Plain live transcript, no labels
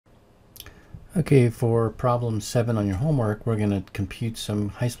Okay, for problem 7 on your homework, we're going to compute some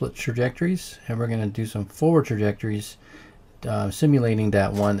Hysplit trajectories, and we're going to do some forward trajectories, simulating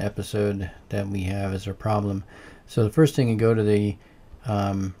that one episode that we have as our problem. So the first thing, you go to the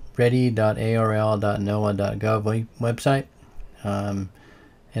ready.arl.noaa.gov website, and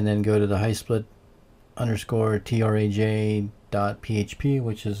then go to the Hysplit_traj.php,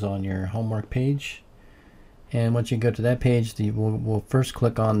 which is on your homework page. And once you go to that page, we'll first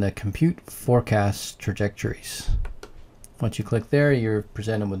click on the Compute Forecast Trajectories. Once you click there, you're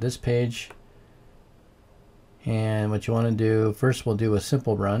presented with this page. And what you want to do, first we'll do a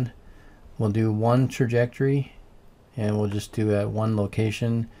simple run. We'll do one trajectory, and we'll just do at one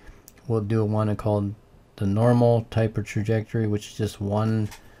location. We'll do one called the normal type of trajectory, which is just one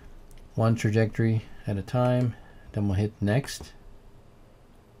trajectory at a time. Then we'll hit next.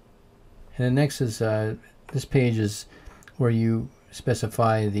 And then next is this page is where you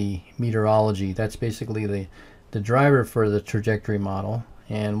specify the meteorology. That's basically the driver for the trajectory model.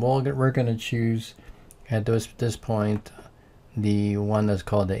 And we're going to choose at this point the one that's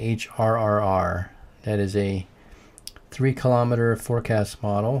called the HRRR. That is a 3-kilometer forecast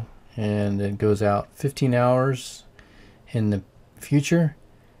model, and it goes out 15 hours in the future.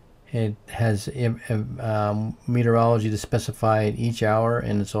 It has meteorology to specify each hour,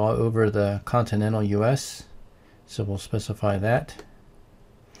 and it's all over the continental US. So we'll specify that.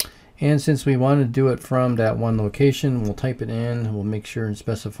 And since we want to do it from that one location, we'll type it in. We'll make sure and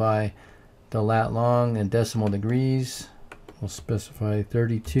specify the lat long and decimal degrees. We'll specify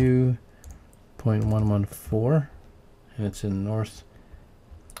 32.114, and it's in north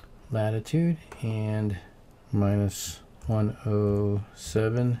latitude, and minus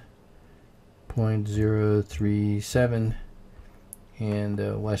 107.037 in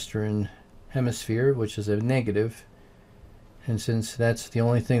the western hemisphere, which is a negative. And since that's the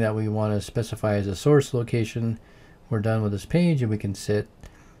only thing that we want to specify as a source location, we're done with this page, and we can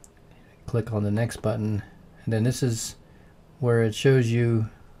click on the next button. And then this is where it shows you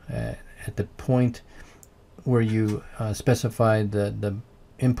at the point where you specified the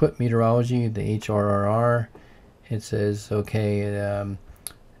input meteorology, the HRRR. It says, okay,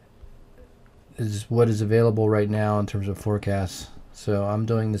 this is what is available right now in terms of forecasts. So I'm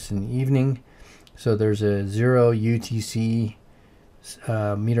doing this in the evening. So there's a 0 UTC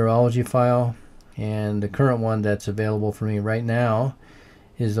meteorology file, and the current one that's available for me right now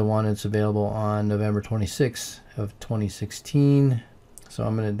is the one that's available on November 26th of 2016.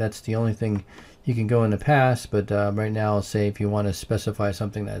 So that's the only thing. You can go in the past, but right now I'll say if you want to specify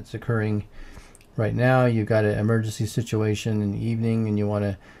something that's occurring right now, you've got an emergency situation in the evening and you want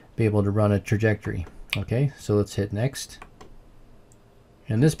to be able to run a trajectory. Okay, so let's hit next.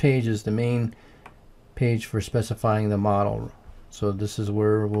 And this page is the main page for specifying the model. So this is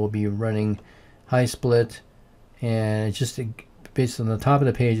where we'll be running Hysplit, and it's just based on the top of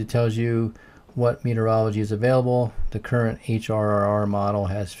the page, it tells you what meteorology is available. The current HRRR model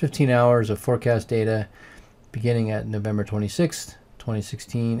has 15 hours of forecast data beginning at November 26th,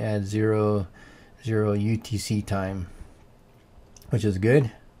 2016 at 00 UTC time, which is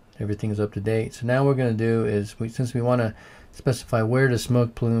good. Everything is up to date. So now what we're going to do is, since we want to specify where the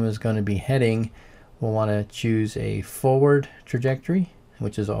smoke plume is going to be heading, we'll want to choose a forward trajectory,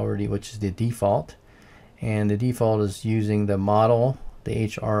 which is the default. And the default is using the model, the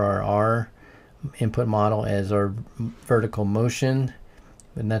HRRR input model, as our vertical motion,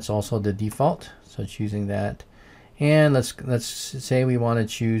 and that's also the default. So choosing that, and let's say we want to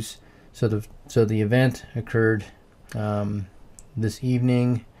choose. So the event occurred this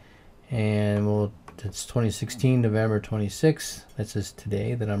evening, and it's 2016 November 26th. That's just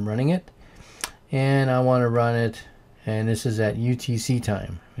today that I'm running it, and I want to run it, and this is at UTC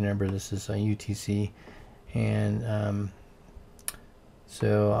time. Remember, this is a UTC, and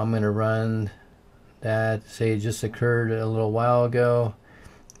so I'm going to run that. Say it just occurred a little while ago.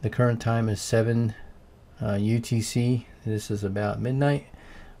 The current time is 7 UTC. This is about midnight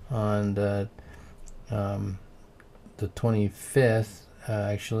on the 25th.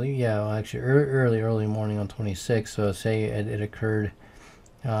 Actually early morning on 26th. So say it occurred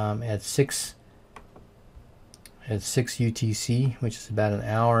at 6 UTC, which is about an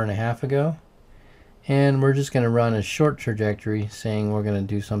hour and a half ago. And we're just going to run a short trajectory, saying we're going to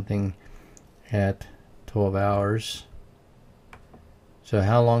do something at 12 hours. So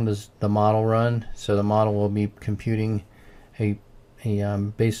how long does the model run? So the model will be computing a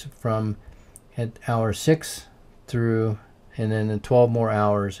base from at hour 6 through, and then 12 more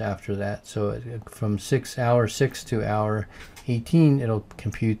hours after that. So from hour 6 to hour 18, it'll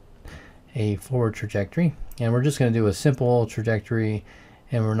compute a forward trajectory. And we're just going to do a simple trajectory,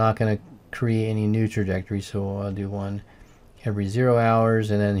 and we're not going to create any new trajectory. So I'll do one every 0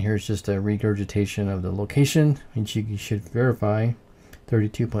 hours, and then here's just a regurgitation of the location, which you should verify.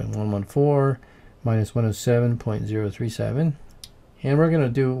 32.114 minus 107.037. And we're going to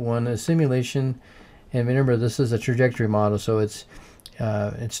do a simulation. And remember, this is a trajectory model, so it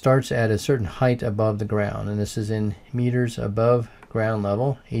starts at a certain height above the ground, and this is in meters above ground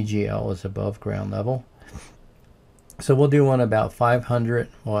level. AGL is above ground level. So we'll do one about 500,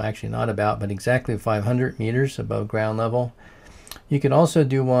 well actually not about, but exactly 500 meters above ground level. You can also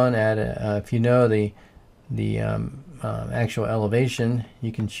do one at, if you know the actual elevation,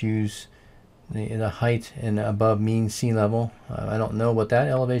 you can choose the height and above mean sea level. I don't know what that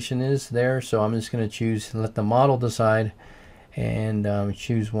elevation is there, so I'm just going to choose, let the model decide, and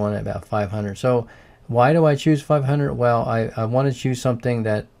choose one at about 500. So why do I choose 500? Well, I want to choose something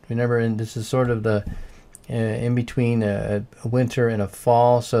that, remember, and this is sort of the in between a winter and a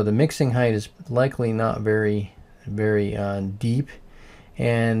fall, so the mixing height is likely not very deep,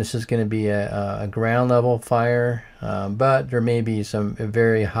 and this is going to be a ground level fire, but there may be some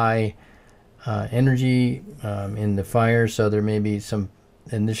very high energy in the fire, so there may be some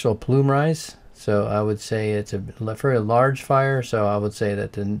initial plume rise. So I would say it's a very large fire, so I would say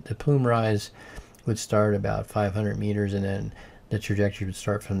that the plume rise would start about 500 meters, and then the trajectory would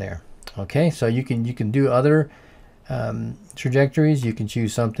start from there. Okay, so you can do other trajectories. You can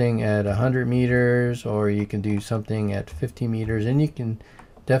choose something at 100 meters, or you can do something at 50 meters, and you can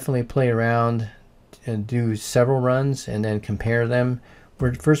definitely play around and do several runs and then compare them.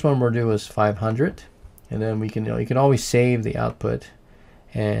 First one we'll do is 500, and then you can always save the output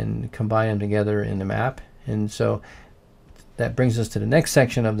and combine them together in the map. And so that brings us to the next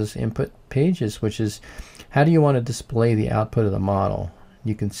section of this input pages, which is how do you want to display the output of the model.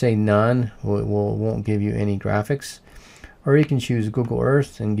 You can say none, won't give you any graphics, or you can choose Google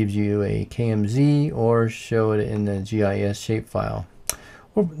Earth and gives you a KMZ, or show it in the GIS shapefile.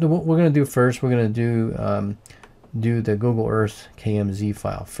 What we're going to do first, we're going to do the Google Earth KMZ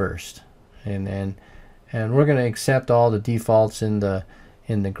file first, and we're going to accept all the defaults in the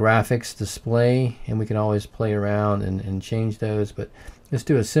graphics display, and we can always play around and change those. But let's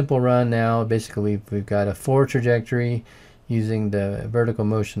do a simple run now. Basically, we've got a 4 trajectory using the vertical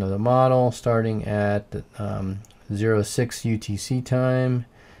motion of the model, starting at 06 UTC time.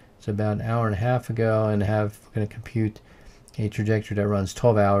 It's about an hour and a half ago, and we're going to compute a trajectory that runs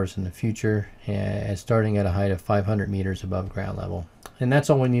 12 hours in the future, and starting at a height of 500 meters above ground level. And that's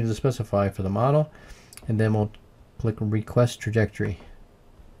all we need to specify for the model. And then we'll click request trajectory.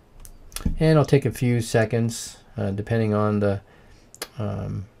 And it'll take a few seconds, depending on the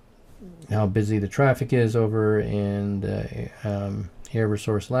how busy the traffic is over in the Air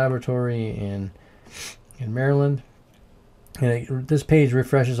Resource Laboratory in Maryland. And this page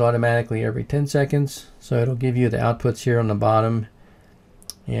refreshes automatically every 10 seconds, so it'll give you the outputs here on the bottom,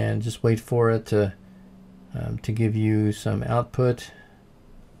 and just wait for it to give you some output.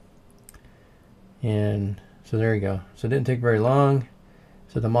 And so there you go. So it didn't take very long.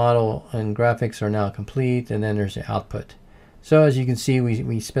 So the model and graphics are now complete, and then there's the output. So as you can see,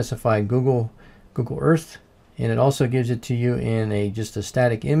 we specified Google Earth, and it also gives it to you in just a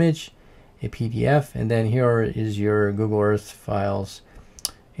static image, a PDF, and then here is your Google Earth files.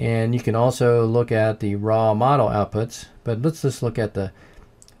 And you can also look at the raw model outputs, but let's just look at the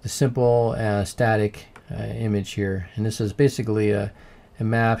simple static image here. And this is basically a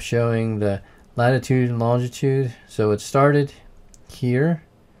map showing the latitude and longitude. So it started here,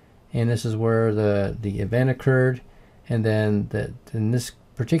 and this is where the event occurred. And then in this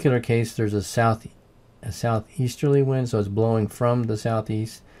particular case, there's a southeasterly wind, so it's blowing from the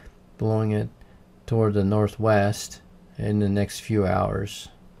southeast, blowing it toward the northwest in the next few hours.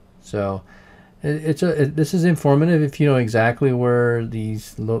 So this is informative if you know exactly where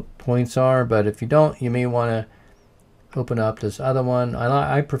these points are, but if you don't, you may want to open up this other one.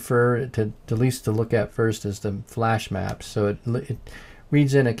 I prefer to at least to look at first as the flash maps. So it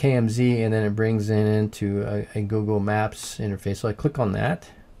reads in a KMZ, and then it brings into a Google Maps interface. So I click on that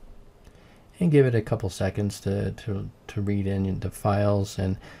and give it a couple seconds to read in the files,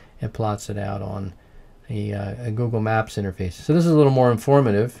 and it plots it out on a Google Maps interface. So this is a little more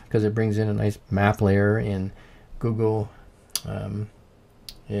informative because it brings in a nice map layer in Google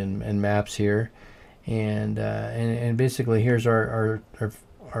in Maps here, and basically here's our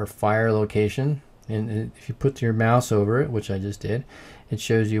fire location. And if you put your mouse over it, which I just did, it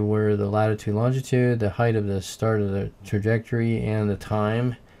shows you where the latitude, longitude, the height of the start of the trajectory, and the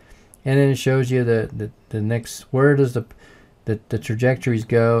time. And then it shows you the next, where does the trajectories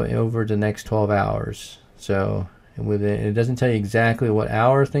go over the next 12 hours. So with it. It doesn't tell you exactly what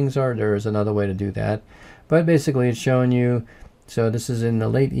hour things are. There is another way to do that, but basically it's showing you. So this is in the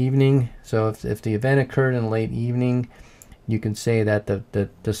late evening. So if the event occurred in the late evening, you can say that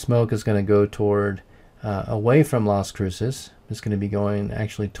the smoke is going to go toward away from Las Cruces. It's going to be going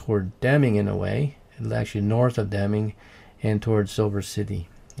actually toward Deming in a way, actually north of Deming, and towards Silver City.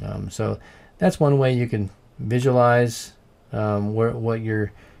 So that's one way you can visualize what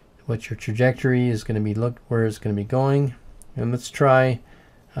your trajectory is going to be, where it's going to be going. And let's try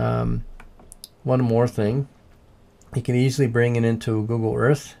one more thing. You can easily bring it into Google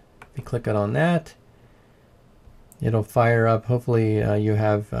Earth. If you click it on that, it'll fire up. Hopefully you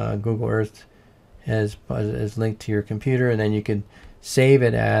have Google Earth as linked to your computer, and then you can save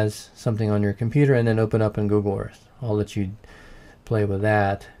it as something on your computer and then open up in Google Earth. I'll let you play with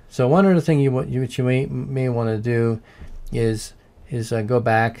that. So one other thing you may want to do is go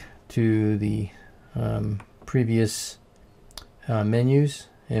back to the previous menus,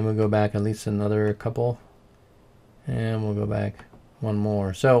 and we'll go back at least another couple, and we'll go back one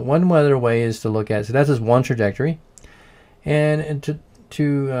more. So one other way is to look at, so that's just one trajectory, and and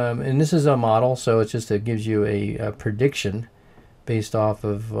this is a model, so it's just, it gives you a prediction based off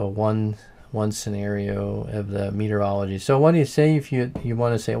of one scenario of the meteorology. So what do you say if you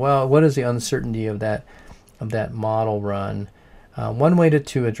want to say, well, what is the uncertainty of that model run? One way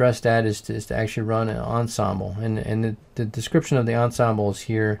to address that is to actually run an ensemble, and the description of the ensemble is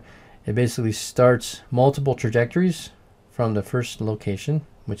here. It basically starts multiple trajectories from the first location,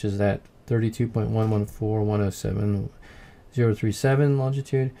 which is that 32.114.107.037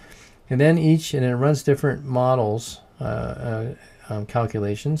 longitude, and then it runs different models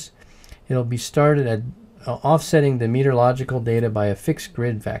calculations. It'll be started at offsetting the meteorological data by a fixed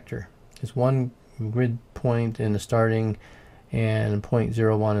grid factor. It's one grid point in the starting and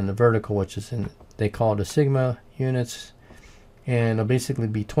 0.01 in the vertical, which is they call it a sigma units. And it'll basically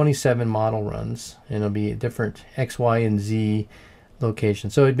be 27 model runs, and it'll be different X, Y, and Z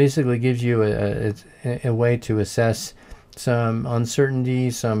locations. So it basically gives you a way to assess some uncertainty,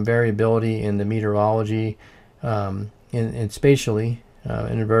 some variability in the meteorology, in spatially,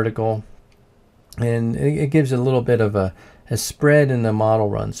 in the vertical, and it gives a little bit of a spread in the model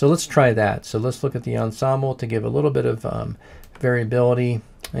run. So let's try that. So let's look at the ensemble to give a little bit of variability,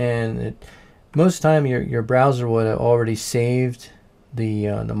 and most time your browser would have already saved the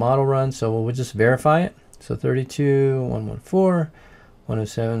model run, so we'll just verify it. So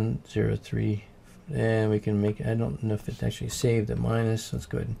 32.114.107.03, and we can make, I don't know if it actually saved the minus. Let's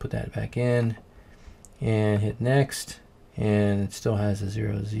go ahead and put that back in and hit next, and it still has a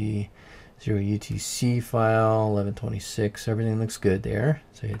 0Z 0 UTC file, 1126. Everything looks good there.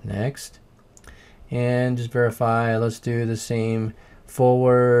 So hit next and just verify. Let's do the same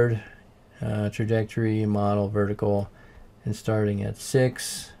forward trajectory model vertical, and starting at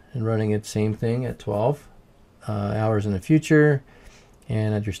 6 and running it same thing at 12 hours in the future,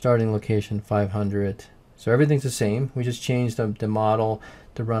 and at your starting location 500. So everything's the same. We just changed the model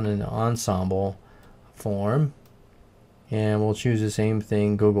to run in an ensemble form, and we'll choose the same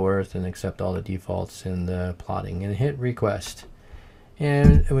thing, Google Earth, and accept all the defaults in the plotting, and hit request.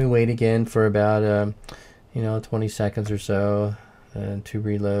 And we wait again for about 20 seconds or so to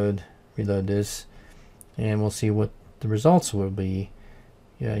reload this, and we'll see what the results will be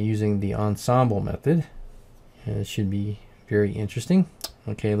using the ensemble method. And it should be very interesting.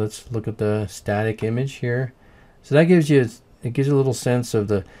 Okay, let's look at the static image here. So that gives you a little sense of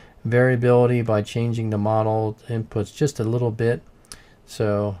the variability by changing the model inputs just a little bit.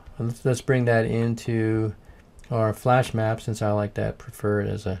 So let's bring that into our flash map, since I like that, prefer it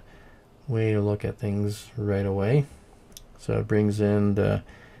as a way to look at things right away. So it brings in the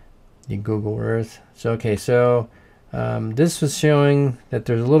Google Earth. So okay, so this was showing that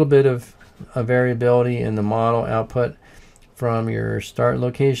there's a little bit of a variability in the model output from your start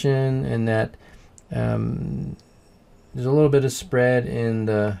location, and that there's a little bit of spread in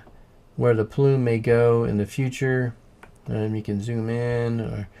where the plume may go in the future. You can zoom in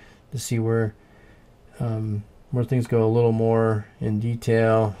or to see where things go a little more in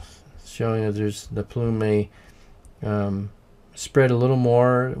detail, showing that the plume may spread a little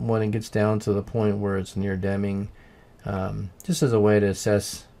more when it gets down to the point where it's near Deming, just as a way to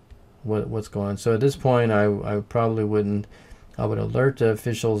assess what's going on. So at this point, I probably wouldn't. I would alert the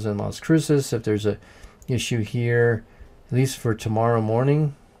officials in Las Cruces if there's a issue here, at least for tomorrow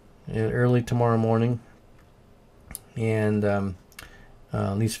morning, early tomorrow morning, and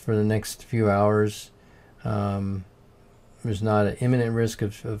at least for the next few hours. There's not an imminent risk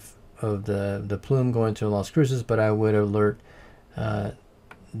of the plume going to Las Cruces, but I would alert the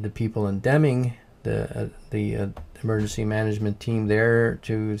people in Deming the emergency management team there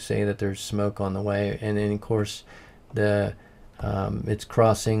to say that there's smoke on the way, and then of course it's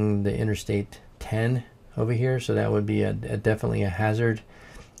crossing the Interstate 10 over here, so that would be definitely a hazard.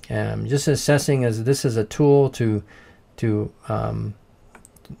 Just assessing as this is a tool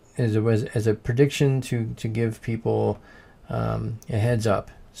as a prediction to give people a heads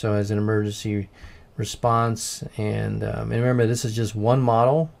up. So as an emergency response, and remember, this is just one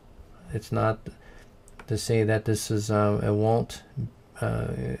model. It's not to say that this is it won't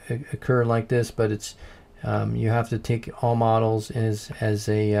occur like this, but it's you have to take all models as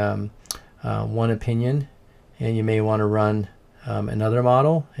a one opinion, and you may want to run another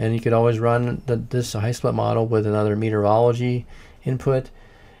model, and you could always run this Hysplit model with another meteorology input,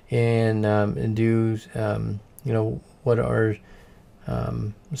 and do what are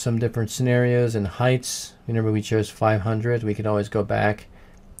some different scenarios and heights. Remember, we chose 500. We could always go back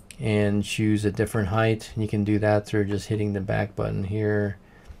and choose a different height. You can do that through just hitting the back button here,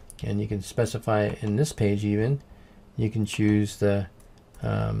 and you can specify in this page. Even you can choose the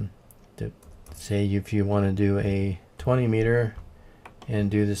say if you want to do a 20 meter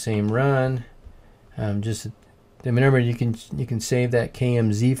and do the same run. Just remember, you can save that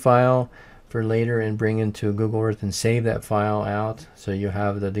KMZ file for later and bring into Google Earth and save that file out, so you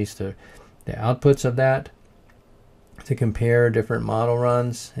have at least the outputs of that to compare different model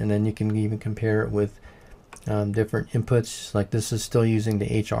runs, and then you can even compare it with different inputs. Like this is still using the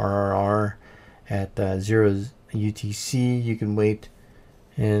HRRR at 0 UTC. You can wait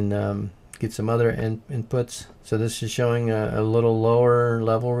and get some other inputs. So this is showing a little lower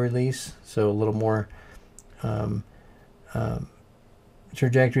level release, so a little more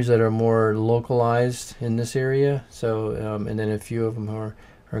trajectories that are more localized in this area. So and then a few of them are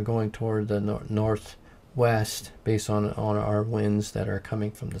going toward the northwest based on our winds that are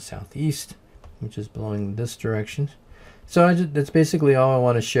coming from the southeast, which is blowing this direction. So that's basically all I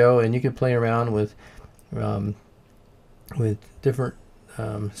want to show, and you can play around with different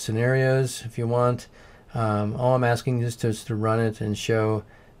scenarios if you want. All I'm asking is just to run it and show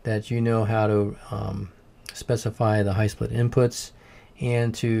that you know how to specify the Hysplit inputs,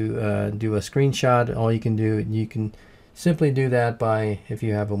 and to do a screenshot. All you can simply do that by, if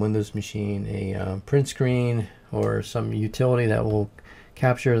you have a Windows machine, a print screen or some utility that will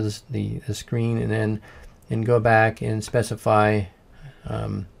capture the screen, and then go back and specify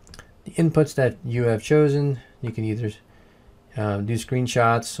the inputs that you have chosen. You can either do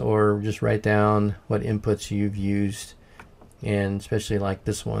screenshots or just write down what inputs you've used, and especially like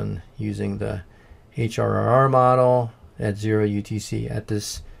this one, using the HRRR model at 0 UTC at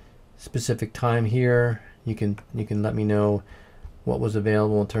this specific time here. You can let me know what was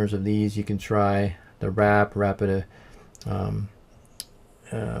available in terms of these. You can try the rapid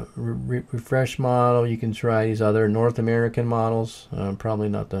refresh model. You can try these other North American models, probably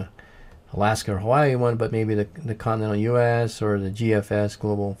not the Alaska or Hawaii one, but maybe the continental US or the GFS,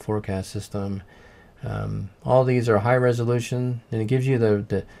 Global Forecast System. All these are high resolution, and it gives you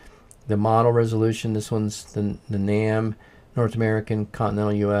the model resolution. This one's the NAM, North American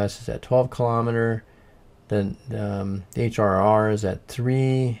Continental US, is at 12 kilometer. Then the HRR is at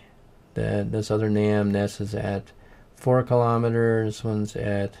 3. This other NAM NES is at 4 kilometers. This one's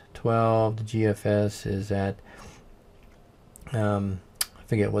at 12. The GFS is at I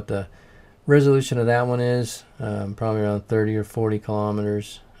forget what the resolution of that one is. Probably around 30 or 40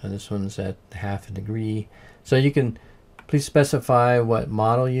 kilometers. And this one's at half a degree. So you can please specify what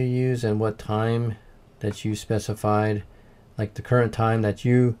model you use and what time that you specified, like the current time that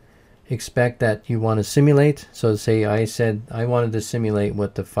you expect that you want to simulate. So say I said I wanted to simulate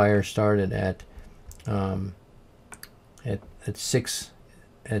what the fire started at 6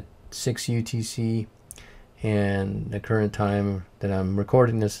 UTC, and the current time that I'm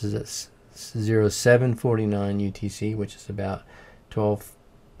recording this is at 0749 UTC, which is about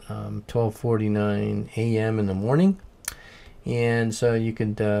 12:49 a.m. in the morning. And so you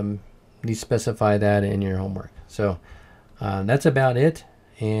could specify that in your homework. So that's about it,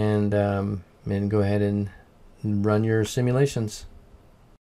 and go ahead and run your simulations.